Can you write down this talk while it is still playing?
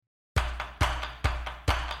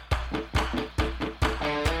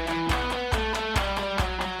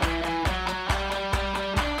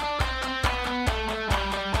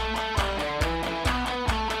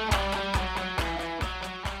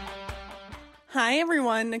Hi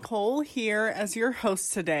everyone, Nicole here as your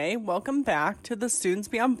host today. Welcome back to the Students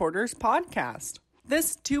Beyond Borders podcast.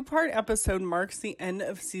 This two-part episode marks the end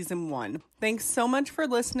of season 1. Thanks so much for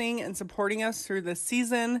listening and supporting us through this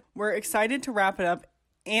season. We're excited to wrap it up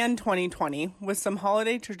and 2020 with some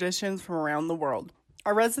holiday traditions from around the world.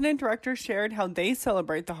 Our resident director shared how they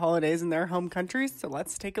celebrate the holidays in their home countries, so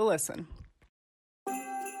let's take a listen.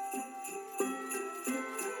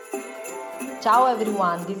 Ciao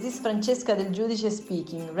everyone, this is Francesca Del Giudice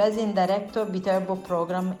speaking, Resident Director Viterbo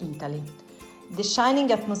Program Italy. The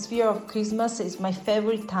shining atmosphere of Christmas is my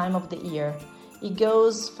favorite time of the year. It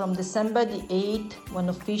goes from December the 8th, when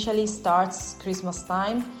officially starts Christmas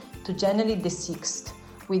time, to January the 6th,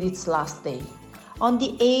 with its last day. On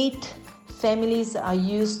the 8th, families are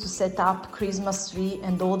used to set up Christmas tree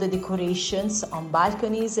and all the decorations on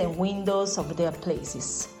balconies and windows of their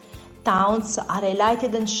places. Towns are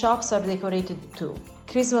highlighted and shops are decorated too.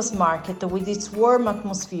 Christmas market, with its warm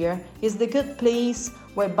atmosphere, is the good place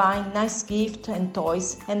where buying nice gifts and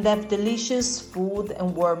toys and have delicious food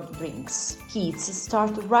and warm drinks. Kids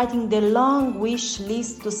start writing their long wish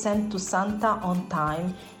list to send to Santa on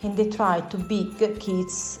time, and they try to be good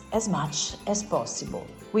kids as much as possible.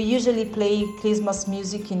 We usually play Christmas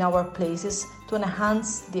music in our places to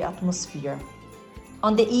enhance the atmosphere.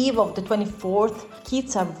 On the eve of the 24th,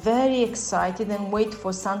 kids are very excited and wait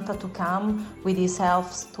for Santa to come with his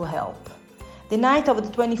elves to help. The night of the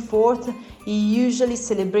 24th is usually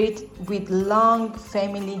celebrated with long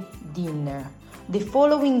family dinner. The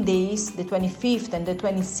following days, the 25th and the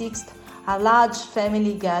 26th, are large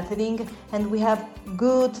family gathering, and we have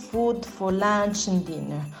good food for lunch and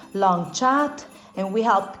dinner, long chat, and we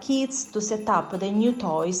help kids to set up their new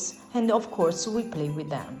toys, and of course we play with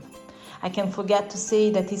them. I can forget to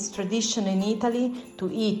say that it's tradition in Italy to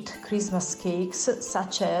eat Christmas cakes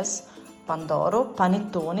such as Pandoro,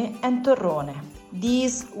 Panettone and Torrone.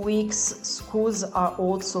 These weeks schools are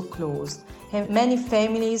also closed and many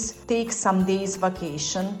families take some days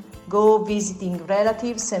vacation, go visiting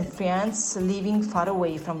relatives and friends living far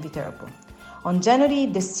away from Viterbo. On January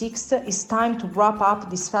the 6th, it's time to wrap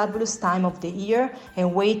up this fabulous time of the year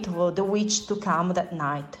and wait for the witch to come that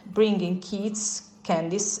night, bringing kids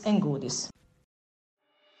candies and goodies.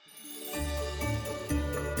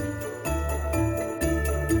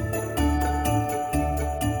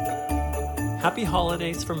 Happy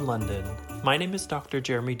holidays from London. My name is Dr.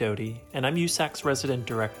 Jeremy Doty, and I'm USAC's resident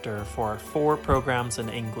director for our 4 programs in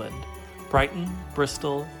England: Brighton,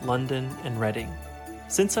 Bristol, London, and Reading.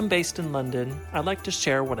 Since I'm based in London, I'd like to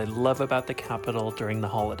share what I love about the capital during the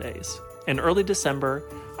holidays. In early December,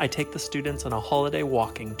 I take the students on a holiday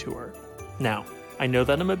walking tour. Now, I know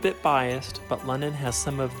that I'm a bit biased, but London has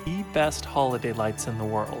some of the best holiday lights in the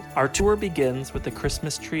world. Our tour begins with the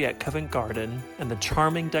Christmas tree at Covent Garden and the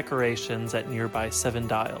charming decorations at nearby Seven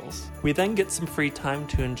Dials. We then get some free time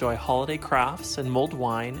to enjoy holiday crafts and mulled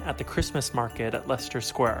wine at the Christmas market at Leicester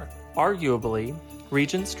Square. Arguably,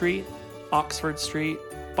 Regent Street, Oxford Street,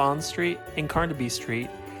 Bond Street, and Carnaby Street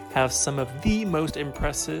have some of the most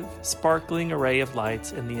impressive, sparkling array of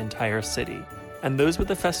lights in the entire city. And those with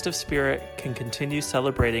a festive spirit can continue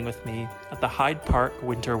celebrating with me at the Hyde Park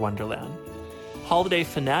Winter Wonderland. Holiday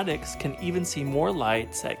fanatics can even see more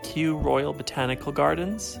lights at Kew Royal Botanical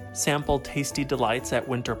Gardens, sample tasty delights at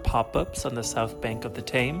winter pop-ups on the south bank of the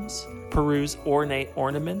Thames, peruse ornate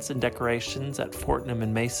ornaments and decorations at Fortnum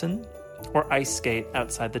and Mason, or ice skate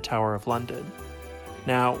outside the Tower of London.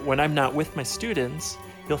 Now, when I'm not with my students,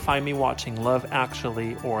 you'll find me watching Love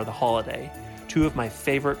Actually or The Holiday, 2 of my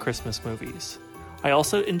favorite Christmas movies. I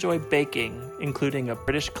also enjoy baking, including a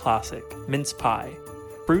British classic, mince pie,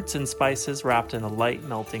 fruits and spices wrapped in a light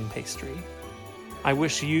melting pastry. I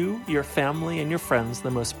wish you, your family, and your friends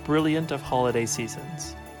the most brilliant of holiday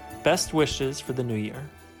seasons. Best wishes for the new year.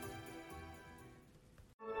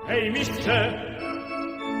 Hej mistrze,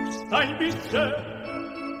 wstań mistrze,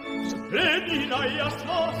 spredina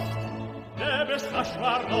jasność, nebesna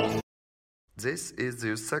szwarność. This is the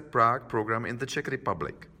USAC Prague program in the Czech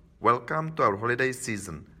Republic. Welcome to our holiday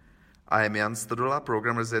season. I am Jan Stodula,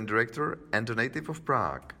 Program Resident Director and a native of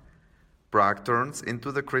Prague. Prague turns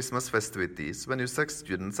into the Christmas festivities when USAC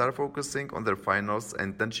students are focusing on their finals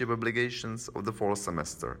and internship obligations of the fall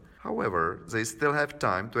semester. However, they still have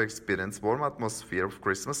time to experience warm atmosphere of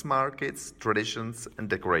Christmas markets, traditions and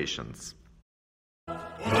decorations.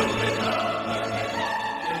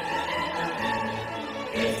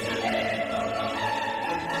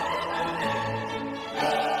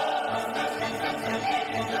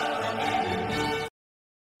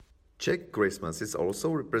 Czech Christmas is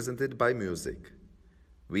also represented by music.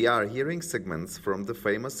 We are hearing segments from the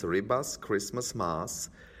famous Rybas Christmas Mass,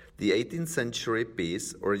 the 18th century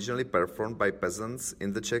piece originally performed by peasants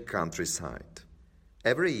in the Czech countryside.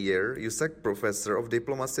 Every year, USAC professor of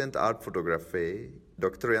diplomacy and art photography,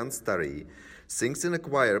 Dr. Jan Starý, sings in a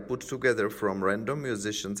choir put together from random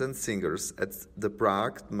musicians and singers at the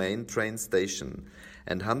Prague main train station,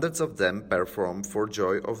 and hundreds of them perform for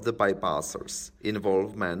joy of the bypassers.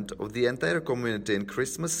 Involvement of the entire community in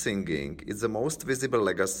Christmas singing is the most visible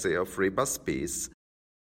legacy of Ryba's piece.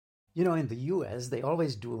 You know, in the US, they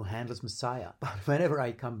always do Handel's Messiah, but whenever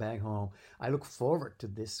I come back home, I look forward to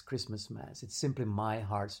this Christmas Mass. It's simply my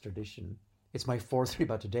heart's tradition. It's my fourth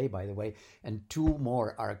Ryba today, by the way, and 2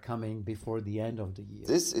 more are coming before the end of the year.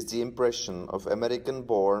 This is the impression of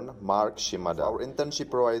American-born Mark Shimada, our internship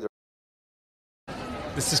provider.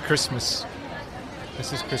 This is Christmas.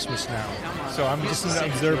 This is Christmas now. So I'm just an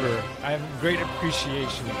observer. I have great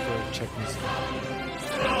appreciation for Czech music.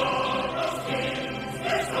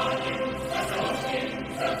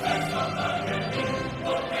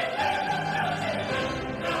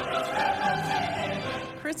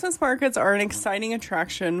 Christmas markets are an exciting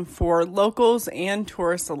attraction for locals and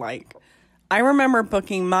tourists alike. I remember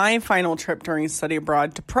booking my final trip during study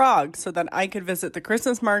abroad to Prague so that I could visit the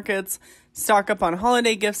Christmas markets, stock up on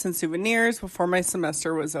holiday gifts and souvenirs before my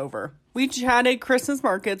semester was over. We chatted Christmas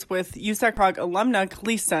markets with USAC Prague alumna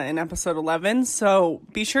Kalista in episode 11, so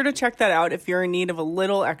be sure to check that out if you're in need of a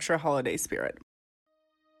little extra holiday spirit.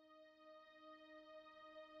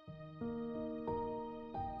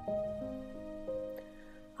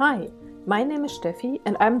 Hi, my name is Steffi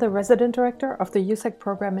and I'm the resident director of the USAC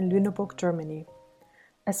program in Lüneburg, Germany.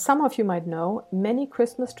 As some of you might know, many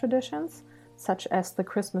Christmas traditions, such as the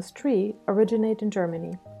Christmas tree, originate in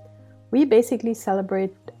Germany. We basically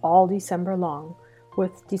celebrate all December long,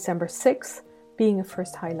 with December 6th being a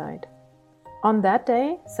first highlight. On that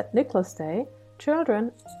day, St. Nicholas Day,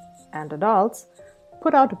 children and adults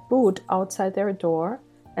put out a boot outside their door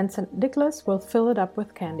and St. Nicholas will fill it up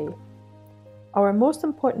with candy. Our most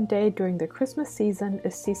important day during the Christmas season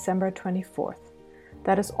is December 24th.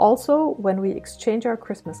 That is also when we exchange our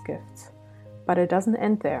Christmas gifts. But it doesn't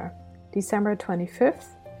end there. December 25th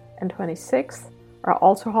and 26th are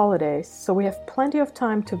also holidays, so we have plenty of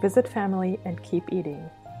time to visit family and keep eating.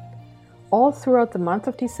 All throughout the month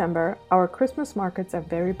of December, our Christmas markets are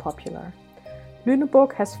very popular.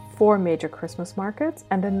 Lüneburg has 4 major Christmas markets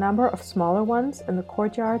and a number of smaller ones in the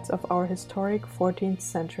courtyards of our historic 14th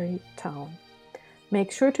century town.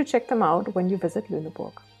 Make sure to check them out when you visit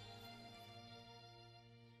Lüneburg.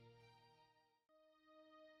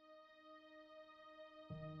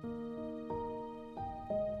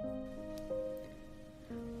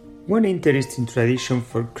 One interesting tradition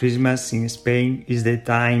for Christmas in Spain is the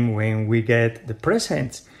time when we get the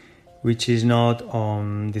presents, which is not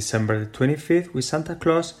on December the 25th with Santa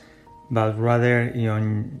Claus, but rather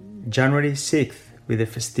on January 6th with the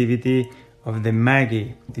festivity of the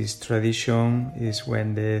Magi. This tradition is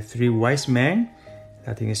when the 3 wise men,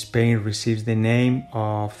 that in Spain receives the name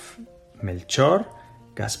of Melchor,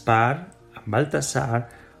 Gaspar, and Baltasar,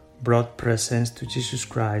 brought presents to Jesus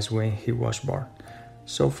Christ when he was born.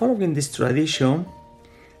 So following this tradition,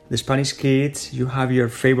 the Spanish kids, you have your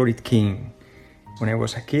favorite king. When I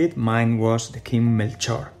was a kid, mine was the King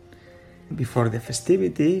Melchor. Before the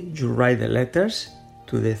festivity, you write the letters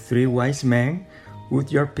to the 3 wise men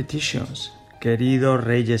with your petitions, Queridos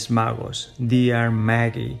Reyes Magos, Dear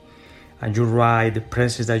Magi, and you write the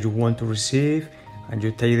presents that you want to receive, and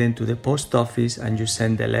you take them to the post office and you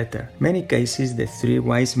send the letter. In many cases, the 3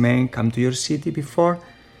 wise men come to your city before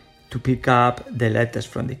to pick up the letters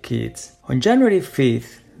from the kids. On January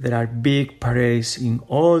 5th, there are big parades in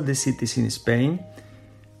all the cities in Spain,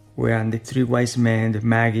 where the 3 wise men, the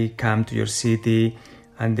Magi, come to your city,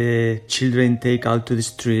 and the children take out to the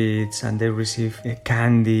streets and they receive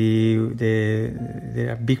candy.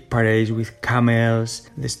 There are big parades with camels.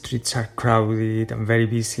 The streets are crowded and very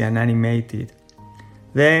busy and animated.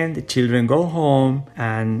 Then the children go home,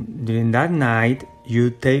 and during that night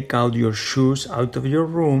you take out your shoes out of your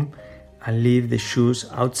room and leave the shoes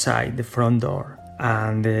outside the front door.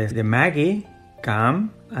 And the Magi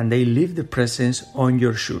come and they leave the presents on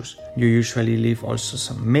your shoes. You usually leave also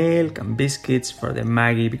some milk and biscuits for the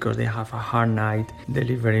Magi because they have a hard night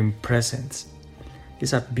delivering presents.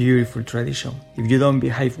 It's a beautiful tradition. If you don't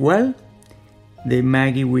behave well, the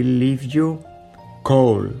Magi will leave you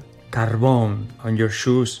coal, carbon on your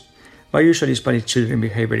shoes. But usually Spanish children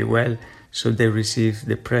behave very well, so they receive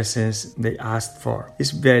the presents they asked for.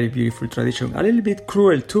 It's very beautiful tradition. A little bit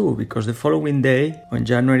cruel too, because the following day, on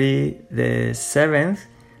January the 7th,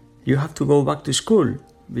 you have to go back to school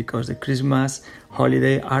because the Christmas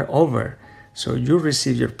holiday are over. So you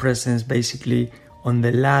receive your presents basically on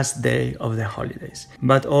the last day of the holidays.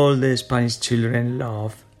 But all the Spanish children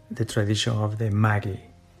love the tradition of the Maggie.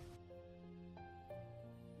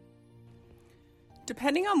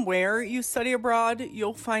 Depending on where you study abroad,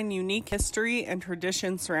 you'll find unique history and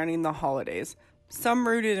traditions surrounding the holidays, some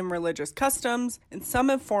rooted in religious customs, and some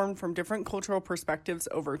have formed from different cultural perspectives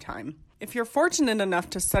over time. If you're fortunate enough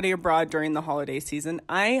to study abroad during the holiday season,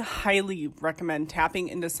 I highly recommend tapping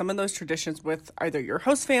into some of those traditions with either your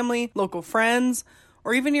host family, local friends,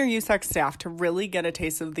 or even your USAC staff to really get a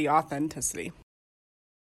taste of the authenticity.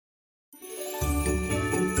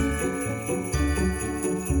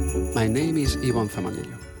 My name is Ivon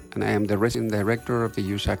Zamanillo, and I am the resident director of the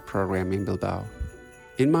USAC program in Bilbao.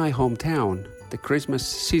 In my hometown, the Christmas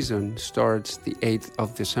season starts the 8th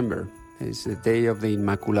of December. It's the day of the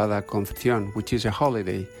Inmaculada Concepción, which is a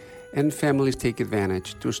holiday, and families take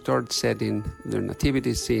advantage to start setting their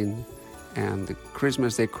nativity scene and the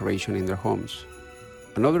Christmas decoration in their homes.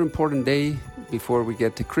 Another important day before we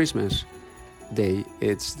get to Christmas Day,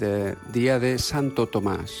 it's the Dia de Santo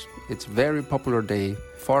Tomás. It's a very popular day.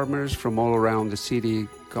 Farmers from all around the city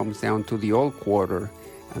comes down to the old quarter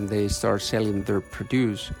and they start selling their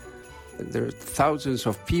produce. There are thousands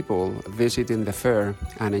of people visiting the fair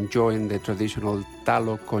and enjoying the traditional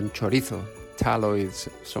talo con chorizo. Talo is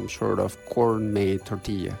some sort of corn-made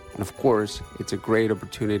tortilla. And of course, it's a great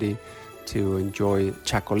opportunity to enjoy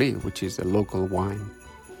chacolí, which is the local wine.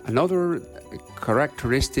 Another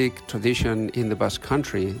characteristic tradition in the Basque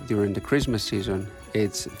Country during the Christmas season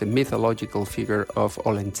is the mythological figure of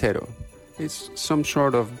Olentero. It's some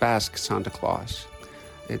sort of Basque Santa Claus.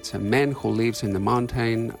 It's a man who lives in the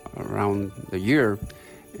mountain around the year,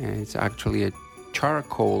 and it's actually a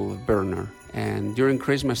charcoal burner. And during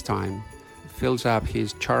Christmas time, fills up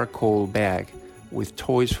his charcoal bag with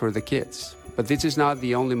toys for the kids. But this is not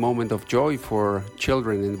the only moment of joy for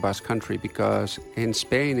children in the Basque Country, because in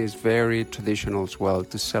Spain it's very traditional as well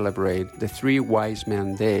to celebrate the Three Wise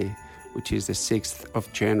Men Day, which is the 6th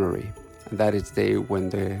of January. And that is the day when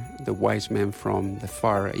the wise men from the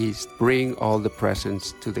Far East bring all the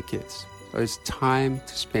presents to the kids. So it's time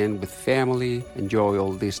to spend with family, enjoy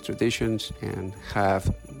all these traditions, and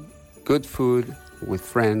have good food with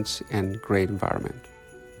friends and great environment.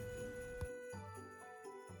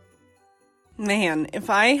 Man, if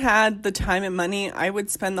I had the time and money, I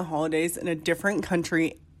would spend the holidays in a different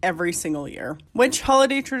country every single year. Which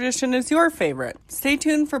holiday tradition is your favorite? Stay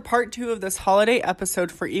tuned for part 2 of this holiday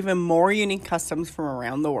episode for even more unique customs from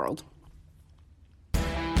around the world.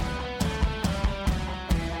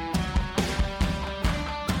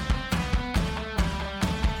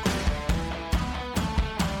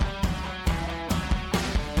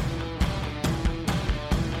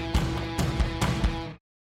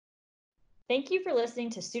 Thank you for listening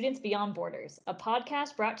to Students Beyond Borders, a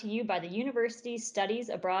podcast brought to you by the University's Studies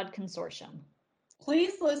Abroad Consortium.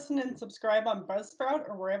 Please listen and subscribe on Buzzsprout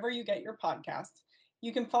or wherever you get your podcasts.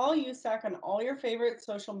 You can follow USAC on all your favorite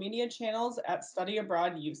social media channels at Study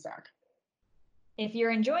Abroad USAC. If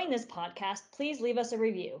you're enjoying this podcast, please leave us a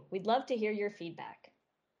review. We'd love to hear your feedback.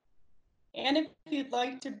 And if you'd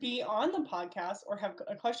like to be on the podcast or have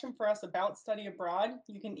a question for us about study abroad,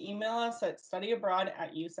 you can email us at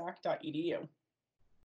studyabroad@usac.edu.